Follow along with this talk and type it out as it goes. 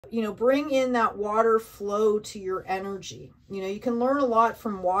you know, bring in that water flow to your energy. You know, you can learn a lot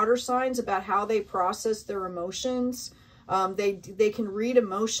from water signs about how they process their emotions. They can read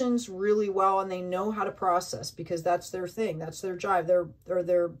emotions really well, and they know how to process, because that's their thing. That's their drive,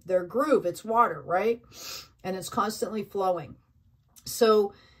 their groove. It's water, right? And it's constantly flowing.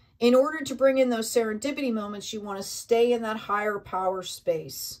 So in order to bring in those serendipity moments, you want to stay in that higher power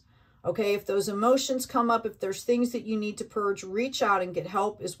space. Okay, if those emotions come up, if there's things that you need to purge, reach out and get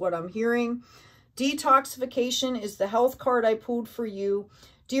help is what I'm hearing. Detoxification is the health card I pulled for you.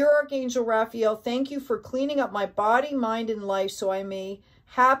 Dear Archangel Raphael, thank you for cleaning up my body, mind, and life so I may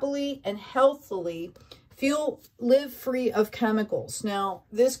happily and healthily live free of chemicals. Now,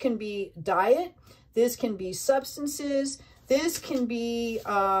 this can be diet, this can be substances, this can be,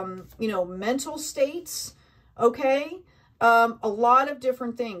 you know, mental states, okay? A lot of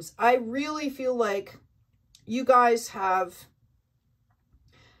different things. I really feel like you guys have,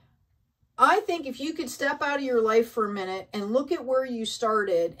 I think if you could step out of your life for a minute and look at where you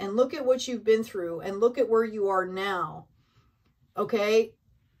started and look at what you've been through and look at where you are now, okay?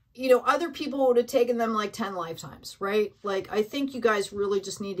 You know, other people would have taken them like 10 lifetimes, right? Like, I think you guys really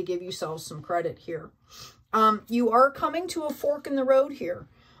just need to give yourselves some credit here. You are coming to a fork in the road here.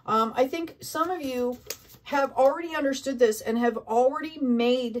 I think some of you have already understood this and have already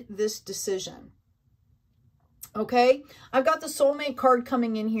made this decision. Okay, I've got the soulmate card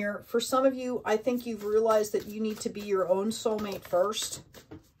coming in here. For some of you, I think you've realized that you need to be your own soulmate first.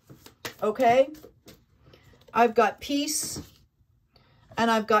 Okay, I've got peace and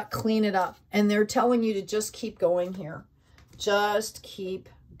I've got clean it up. And they're telling you to just keep going here. Just keep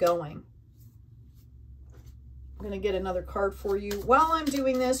going. I'm going to get another card for you. While I'm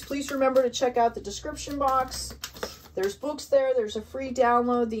doing this, please remember to check out the description box. There's books there. There's a free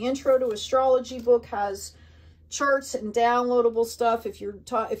download. The Intro to Astrology book has charts and downloadable stuff. If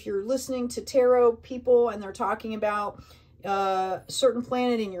you're listening to tarot people and they're talking about a certain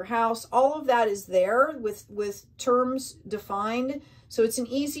planet in your house, all of that is there with terms defined. So it's an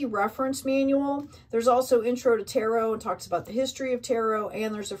easy reference manual. There's also Intro to Tarot and talks about the history of tarot,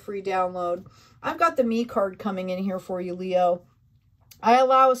 and there's a free download. I've got the Me card coming in here for you, Leo. I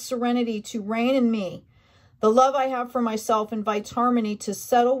allow a serenity to reign in me. The love I have for myself invites harmony to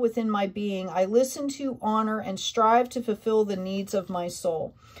settle within my being. I listen to, honor, and strive to fulfill the needs of my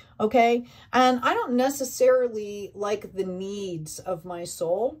soul. Okay? And I don't necessarily like the needs of my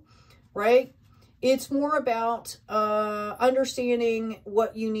soul, right? It's more about understanding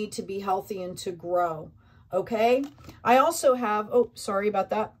what you need to be healthy and to grow. Okay? I also have, oh, sorry about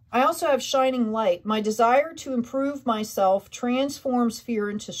that. I also have shining light. My desire to improve myself transforms fear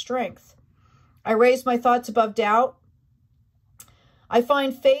into strength. I raise my thoughts above doubt. I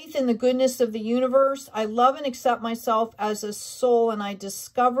find faith in the goodness of the universe. I love and accept myself as a soul, and I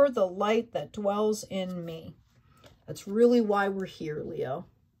discover the light that dwells in me. That's really why we're here, Leo.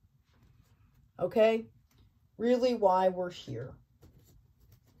 Okay? Really why we're here.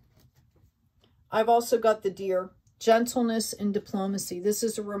 I've also got the Deer. Gentleness and diplomacy. This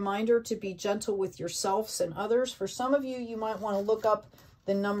is a reminder to be gentle with yourselves and others. For some of you, you might want to look up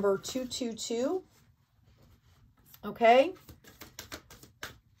the number 222. Okay.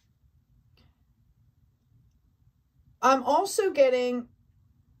 I'm also getting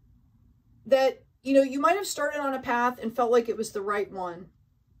that, you know, you might have started on a path and felt like it was the right one.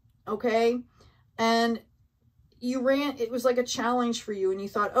 Okay. And you ran, it was like a challenge for you and you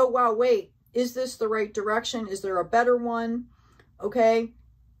thought, oh, wow, wait, is this the right direction? Is there a better one? Okay.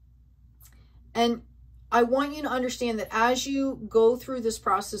 And I want you to understand that as you go through this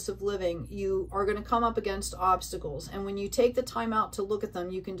process of living, you are going to come up against obstacles. And when you take the time out to look at them,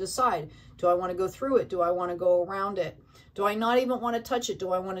 you can decide, do I want to go through it? Do I want to go around it? Do I not even want to touch it?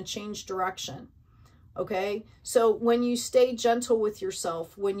 Do I want to change direction? Okay. So when you stay gentle with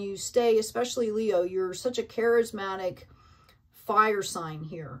yourself, when you stay, especially Leo, you're such a charismatic fire sign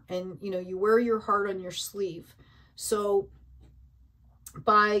here. And, you know, you wear your heart on your sleeve. So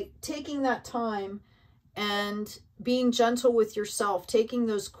by taking that time and being gentle with yourself, taking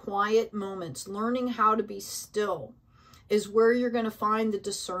those quiet moments, learning how to be still is where you're going to find the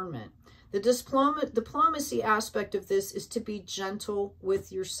discernment. The diplomacy aspect of this is to be gentle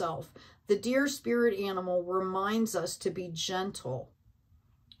with yourself. The deer spirit animal reminds us to be gentle,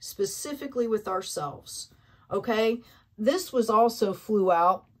 specifically with ourselves. Okay? This was also flew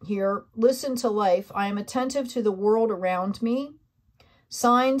out here. Listen to life. I am attentive to the world around me.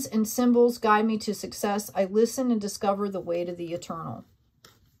 Signs and symbols guide me to success. I listen and discover the way to the eternal.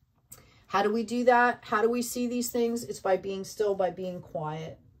 How do we do that? How do we see these things? It's by being still, by being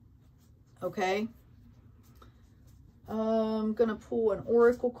quiet. Okay? I'm going to pull an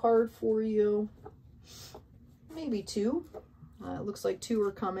oracle card for you. Maybe two. It looks like two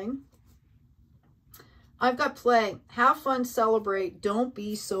are coming. I've got play. Have fun, celebrate. Don't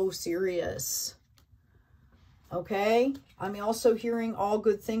be so serious. Okay? I'm also hearing all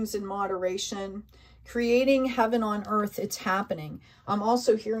good things in moderation. Creating heaven on earth. It's happening. I'm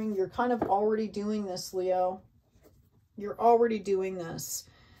also hearing you're kind of already doing this, Leo. You're already doing this.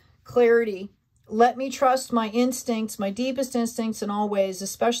 Clarity. Let me trust my instincts, my deepest instincts in all ways,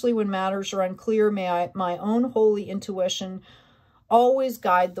 especially when matters are unclear. May my own holy intuition always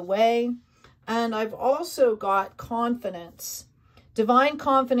guide the way. And I've also got confidence. Divine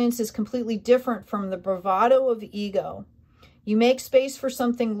confidence is completely different from the bravado of ego. You make space for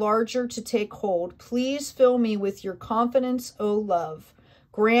something larger to take hold. Please fill me with your confidence, O love.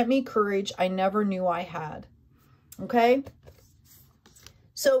 Grant me courage I never knew I had. Okay?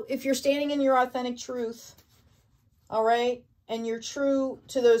 So if you're standing in your authentic truth, all right, and you're true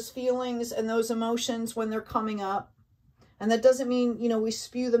to those feelings and those emotions when they're coming up, and that doesn't mean, you know, we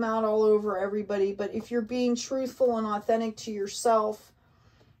spew them out all over everybody, but if you're being truthful and authentic to yourself,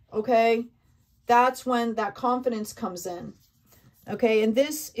 okay, that's when that confidence comes in. Okay, and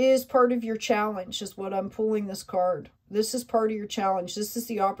this is part of your challenge, is what I'm pulling this card. This is part of your challenge. This is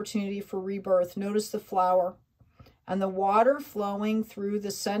the opportunity for rebirth. Notice the flower and the water flowing through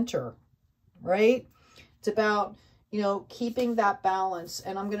the center, right? It's about, you know, keeping that balance.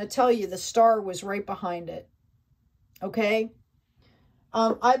 And I'm going to tell you, the star was right behind it. Okay?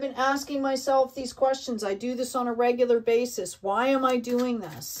 I've been asking myself these questions. I do this on a regular basis. Why am I doing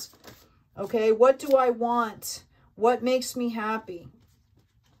this? Okay, what do I want? What makes me happy?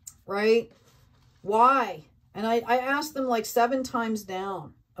 Right? Why? And I asked them like 7 times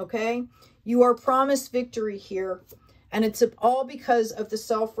down. Okay? You are promised victory here. And it's all because of the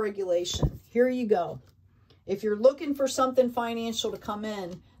self-regulation. Here you go. If you're looking for something financial to come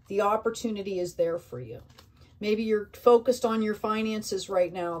in, the opportunity is there for you. Maybe you're focused on your finances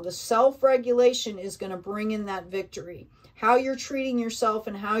right now. The self-regulation is going to bring in that victory. How you're treating yourself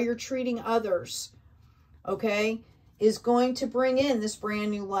and how you're treating others, okay, is going to bring in this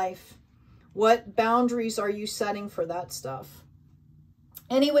brand new life. What boundaries are you setting for that stuff?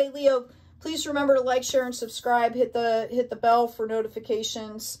 Anyway, Leo, please remember to like, share, and subscribe. Hit the bell for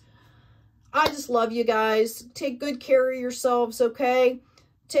notifications. I just love you guys. Take good care of yourselves, okay?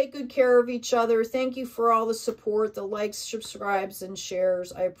 Take good care of each other. Thank you for all the support, the likes, subscribes, and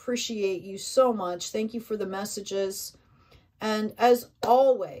shares. I appreciate you so much. Thank you for the messages. And as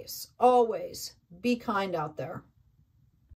always, always be kind out there.